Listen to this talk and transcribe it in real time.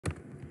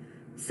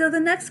So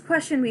the next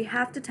question we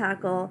have to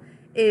tackle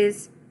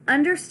is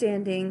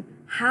understanding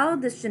how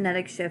this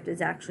genetic shift is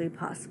actually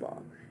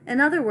possible. In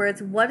other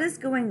words, what is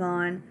going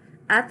on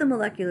at the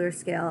molecular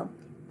scale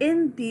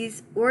in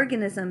these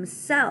organism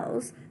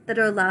cells that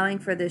are allowing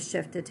for this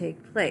shift to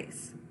take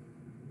place.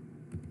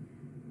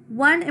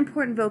 One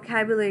important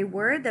vocabulary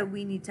word that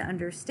we need to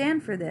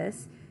understand for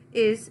this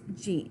is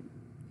gene.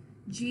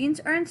 Genes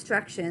are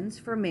instructions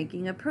for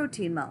making a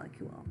protein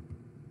molecule.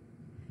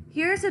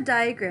 Here's a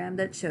diagram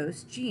that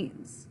shows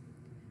genes.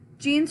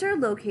 Genes are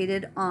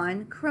located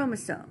on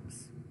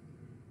chromosomes.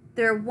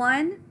 There are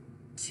 1,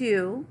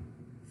 2,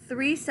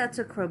 3 sets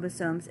of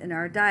chromosomes in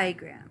our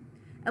diagram.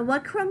 And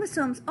what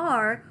chromosomes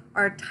are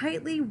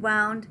tightly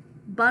wound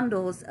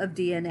bundles of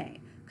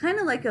DNA, kind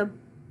of like a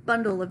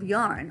bundle of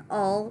yarn,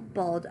 all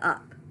balled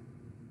up.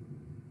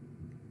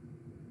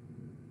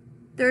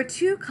 There are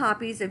 2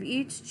 copies of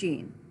each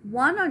gene,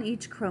 one on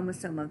each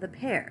chromosome of the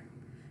pair.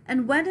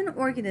 And when an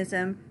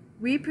organism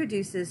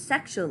reproduces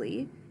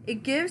sexually,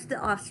 it gives the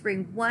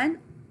offspring one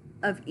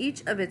of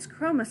each of its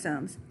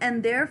chromosomes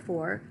and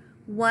therefore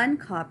one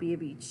copy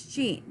of each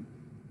gene.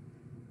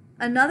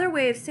 Another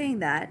way of saying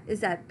that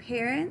is that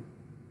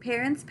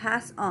parents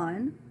pass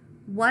on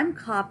one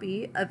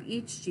copy of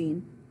each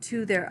gene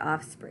to their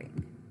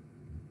offspring.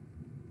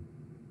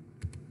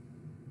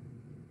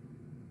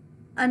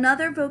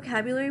 Another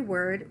vocabulary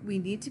word we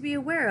need to be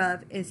aware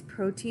of is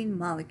protein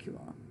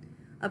molecule.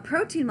 A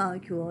protein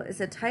molecule is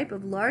a type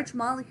of large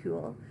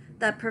molecule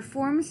that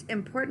performs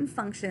important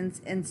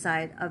functions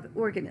inside of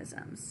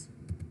organisms.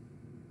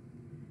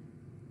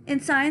 In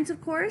science, of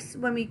course,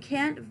 when we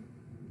can't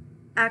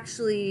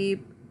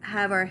actually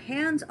have our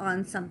hands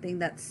on something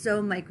that's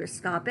so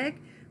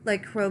microscopic,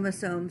 like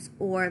chromosomes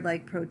or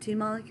like protein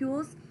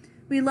molecules,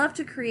 we love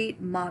to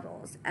create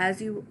models, as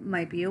you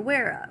might be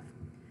aware of.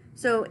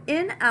 So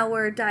in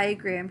our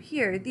diagram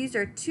here, these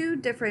are 2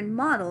 different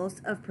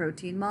models of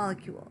protein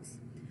molecules.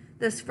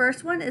 This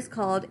first one is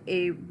called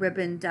a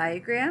ribbon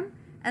diagram,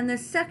 and the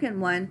second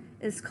one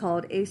is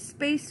called a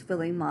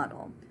space-filling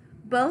model.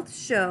 Both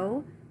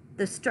show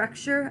the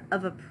structure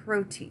of a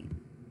protein.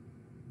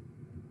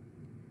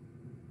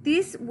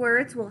 These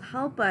words will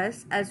help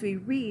us as we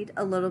read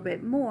a little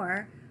bit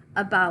more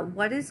about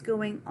what is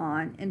going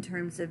on in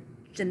terms of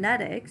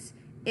genetics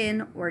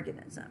in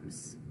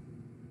organisms.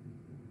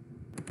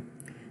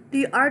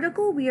 The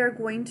article we are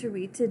going to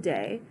read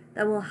today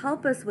that will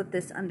help us with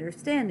this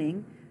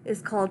understanding is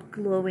called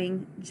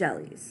Glowing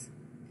Jellies.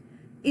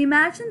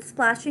 Imagine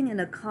splashing in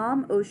a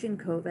calm ocean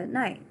cove at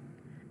night.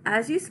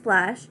 As you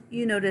splash,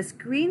 you notice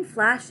green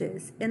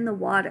flashes in the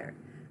water,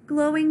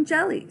 glowing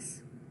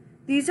jellies.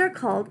 These are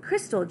called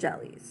crystal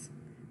jellies.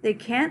 They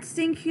can't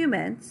sting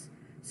humans,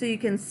 so you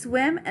can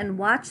swim and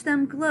watch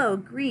them glow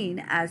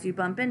green as you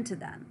bump into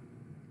them.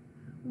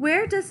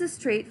 Where does this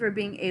trait for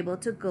being able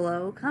to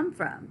glow come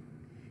from?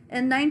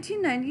 In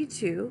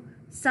 1992,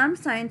 some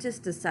scientists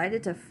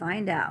decided to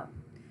find out.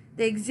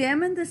 They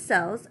examined the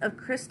cells of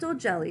crystal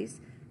jellies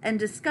and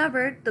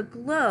discovered the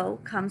glow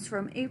comes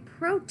from a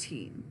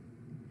protein.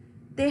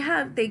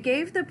 They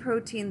gave the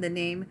protein the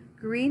name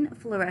green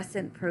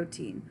fluorescent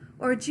protein,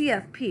 or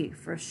GFP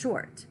for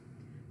short.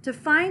 To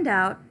find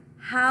out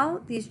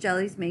how these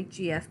jellies make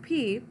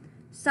GFP,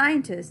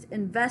 scientists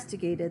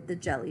investigated the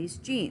jelly's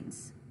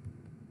genes.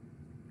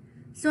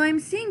 So I'm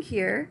seeing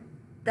here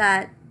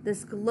that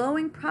this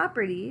glowing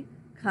property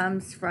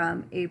comes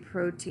from a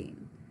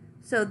protein.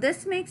 So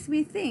this makes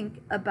me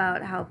think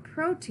about how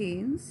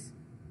proteins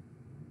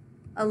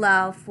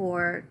allow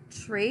for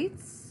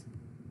traits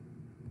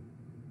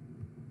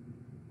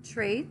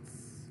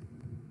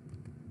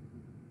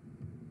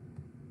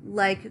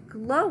like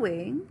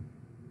glowing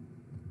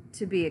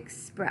to be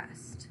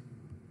expressed.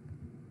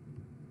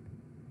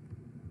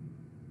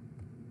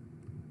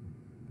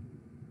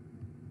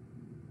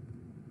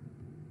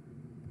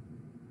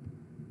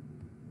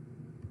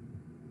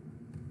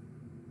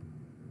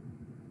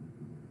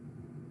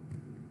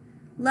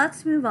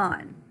 Let's move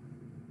on.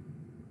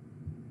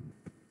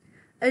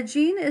 A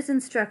gene is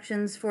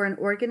instructions for an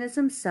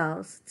organism's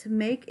cells to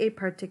make a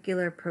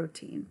particular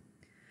protein.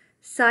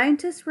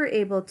 Scientists were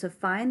able to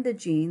find the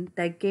gene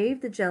that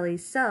gave the jelly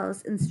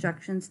cells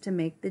instructions to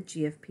make the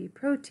GFP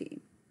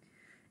protein.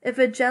 If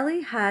a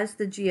jelly has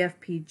the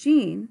GFP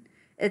gene,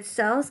 its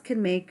cells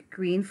can make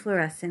green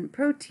fluorescent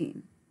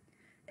protein.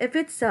 If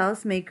its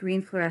cells make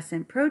green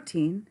fluorescent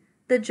protein,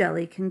 the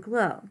jelly can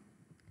glow.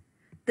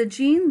 The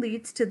gene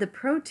leads to the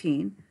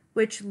protein,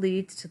 which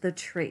leads to the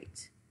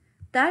trait.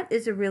 That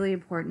is a really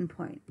important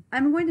point.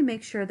 I'm going to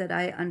make sure that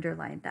I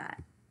underline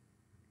that.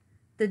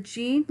 The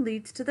gene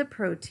leads to the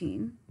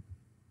protein,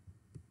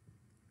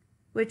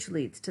 which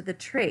leads to the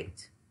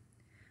trait.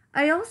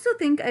 I also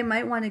think I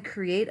might want to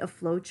create a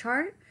flow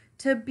chart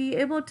to be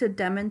able to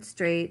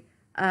demonstrate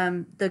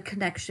the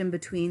connection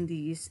between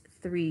these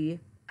 3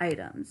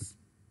 items.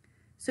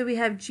 So we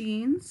have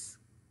genes,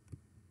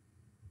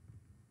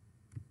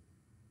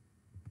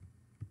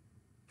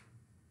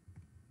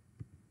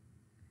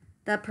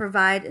 that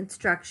provide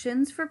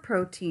instructions for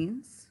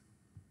proteins.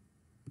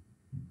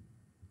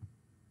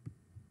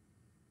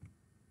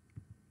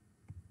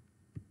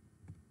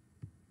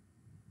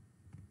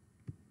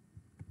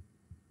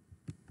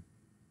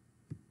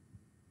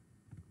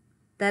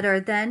 that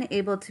are then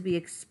able to be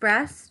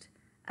expressed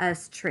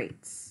as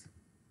traits.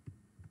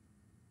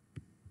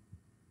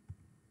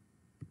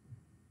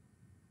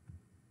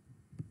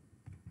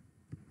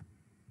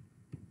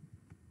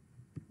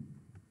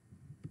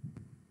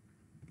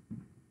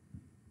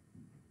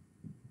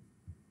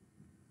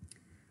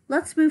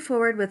 Let's move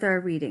forward with our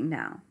reading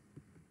now.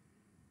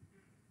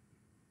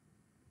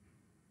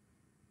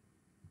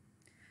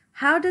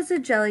 How does a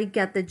jelly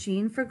get the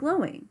gene for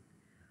glowing?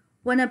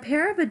 When a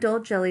pair of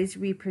adult jellies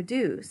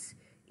reproduce,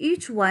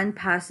 each one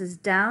passes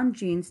down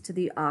genes to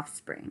the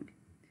offspring.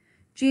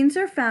 Genes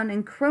are found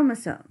in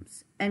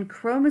chromosomes, and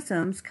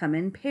chromosomes come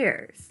in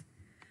pairs.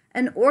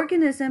 An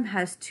organism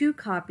has 2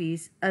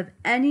 copies of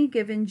any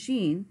given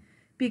gene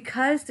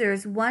because there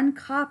is 1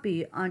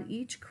 copy on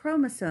each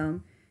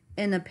chromosome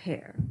in a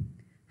pair.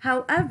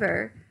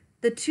 However,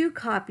 the 2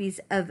 copies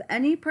of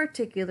any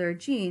particular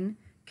gene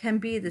can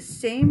be the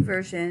same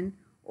version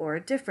or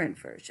different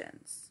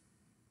versions.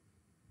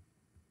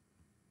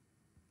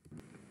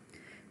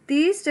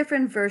 These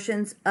different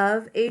versions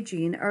of a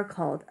gene are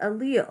called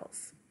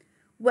alleles.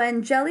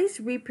 When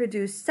jellies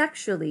reproduce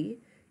sexually,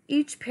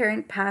 each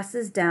parent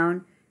passes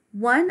down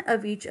 1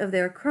 of each of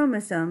their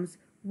chromosomes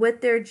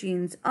with their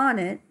genes on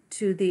it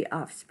to the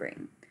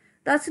offspring.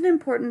 That's an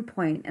important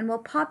point, and we'll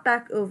pop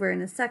back over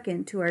in a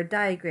second to our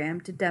diagram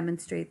to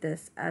demonstrate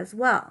this as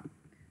well.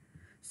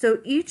 So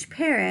each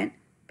parent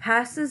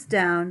passes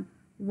down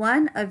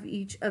 1 of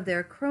each of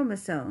their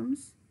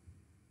chromosomes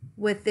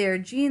with their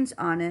genes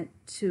on it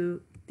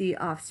to the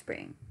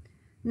offspring.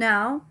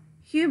 Now,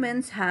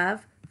 humans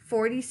have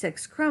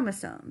 46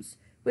 chromosomes,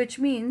 which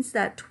means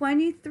that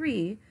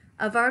 23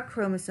 of our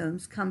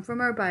chromosomes come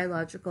from our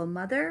biological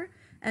mother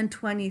and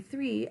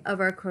 23 of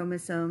our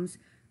chromosomes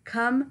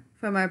come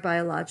from our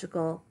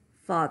biological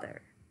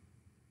father.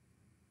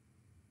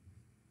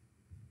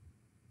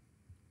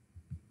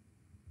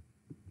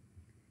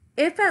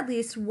 If at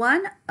least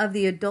one of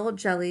the adult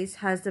jellies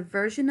has the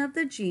version of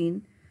the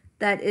gene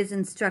that is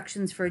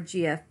instructions for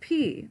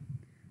GFP,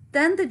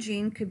 then the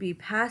gene could be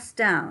passed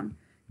down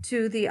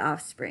to the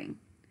offspring.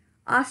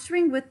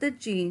 Offspring with the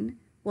gene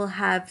will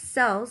have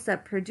cells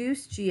that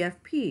produce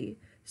GFP,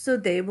 so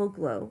they will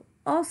glow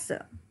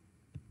also.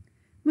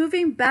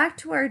 Moving back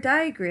to our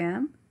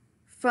diagram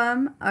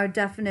from our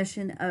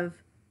definition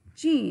of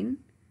gene,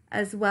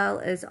 as well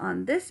as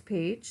on this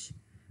page,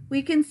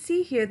 we can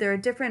see here there are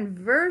different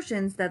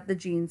versions that the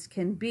genes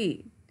can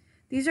be.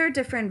 These are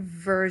different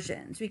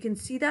versions. We can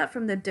see that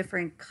from the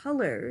different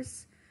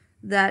colors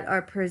that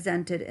are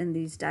presented in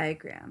these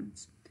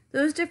diagrams.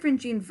 Those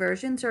different gene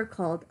versions are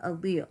called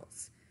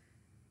alleles.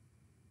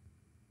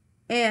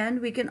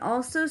 And we can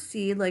also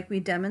see, like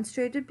we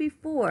demonstrated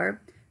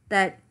before,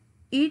 that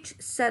each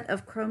set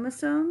of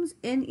chromosomes,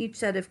 in each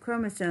set of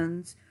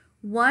chromosomes,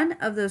 1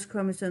 of those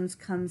chromosomes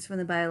comes from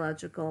the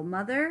biological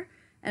mother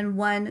and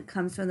 1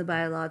 comes from the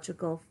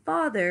biological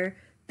father.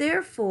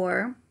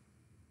 Therefore,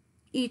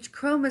 each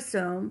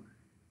chromosome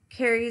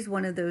carries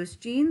 1 of those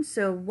genes.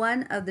 So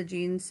 1 of the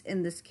genes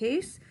in this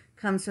case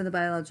comes from the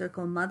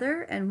biological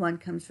mother and 1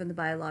 comes from the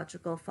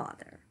biological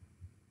father.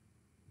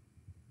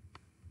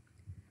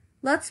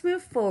 Let's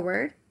move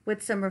forward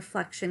with some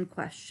reflection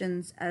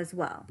questions as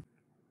well.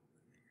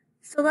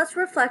 So let's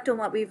reflect on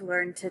what we've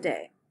learned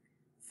today.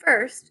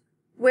 First,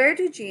 where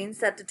do genes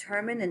that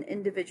determine an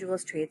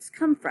individual's traits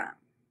come from?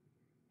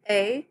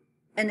 A,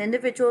 an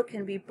individual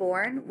can be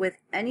born with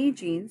any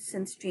genes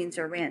since genes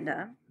are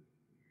random.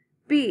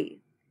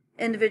 B,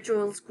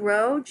 individuals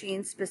grow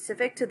genes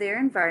specific to their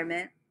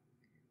environment.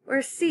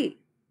 Or C,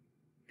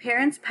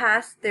 parents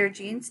pass their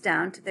genes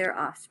down to their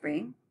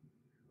offspring.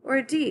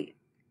 Or D,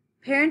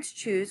 parents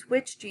choose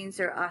which genes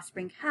their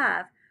offspring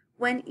have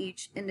when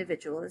each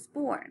individual is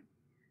born.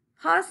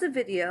 Pause the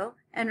video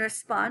and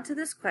respond to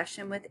this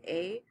question with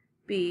A,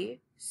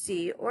 B,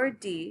 C, or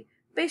D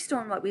based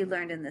on what we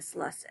learned in this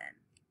lesson.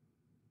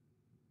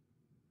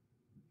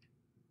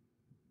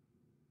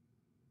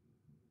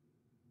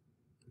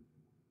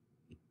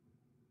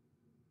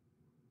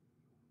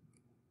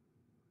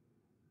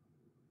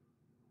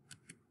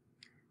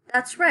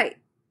 That's right,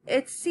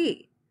 it's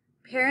C.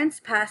 Parents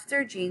pass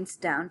their genes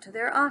down to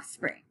their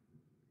offspring.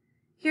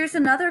 Here's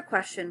another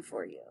question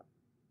for you.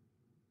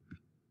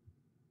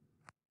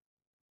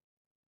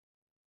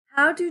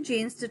 How do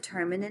genes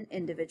determine an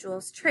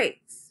individual's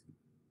traits?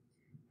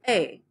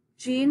 A,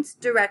 genes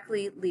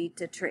directly lead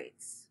to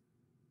traits.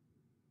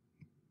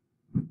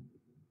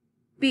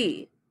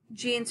 B,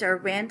 genes are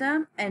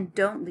random and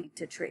don't lead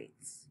to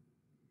traits.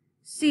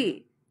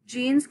 C,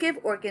 genes give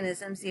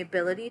organisms the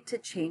ability to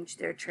change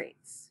their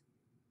traits.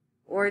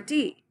 Or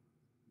D,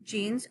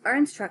 genes are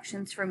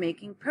instructions for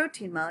making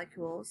protein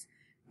molecules,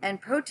 and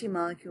protein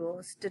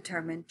molecules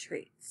determine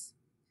traits.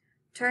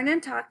 Turn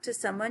and talk to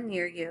someone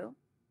near you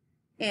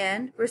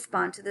and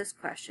respond to this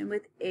question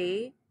with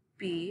A,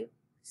 B,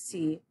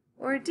 C,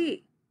 or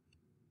D.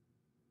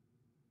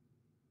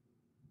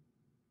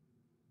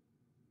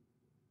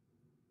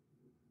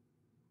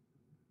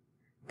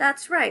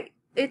 That's right,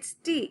 it's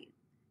D.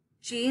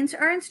 Genes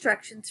are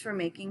instructions for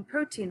making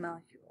protein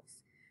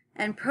molecules,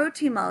 and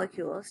protein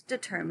molecules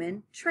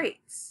determine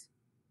traits.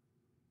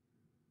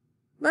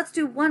 Let's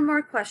do one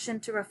more question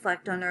to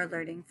reflect on our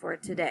learning for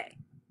today.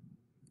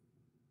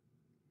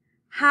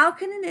 How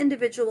can an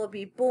individual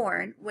be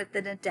born with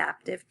an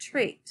adaptive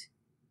trait?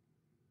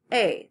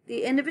 A.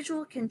 The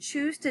individual can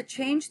choose to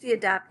change the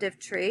adaptive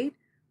trait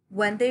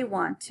when they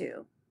want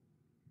to.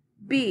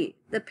 B.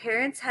 The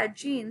parents had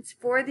genes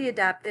for the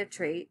adaptive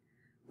trait,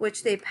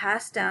 which they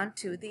passed down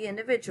to the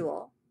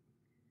individual.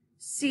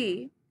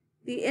 C.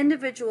 The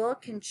individual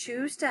can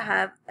choose to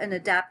have an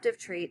adaptive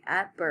trait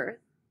at birth.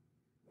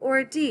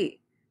 Or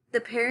D.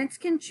 The parents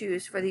can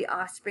choose for the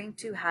offspring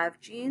to have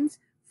genes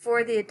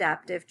for the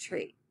adaptive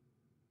trait.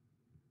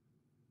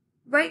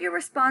 Write your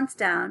response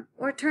down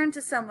or turn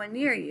to someone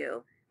near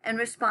you and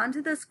respond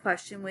to this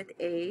question with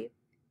A,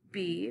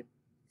 B,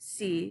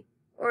 C,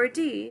 or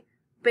D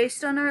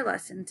based on our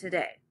lesson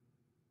today.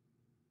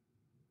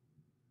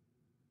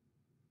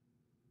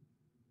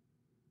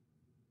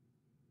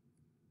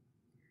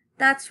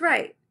 That's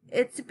right,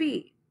 it's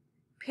B.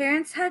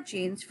 Parents had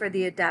genes for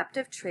the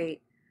adaptive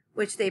trait,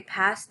 which they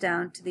passed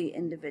down to the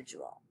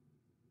individual.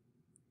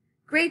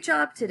 Great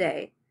job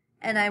today,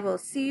 and I will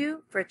see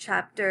you for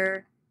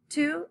Chapter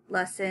 2,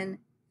 Lesson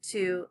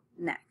 2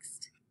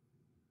 next.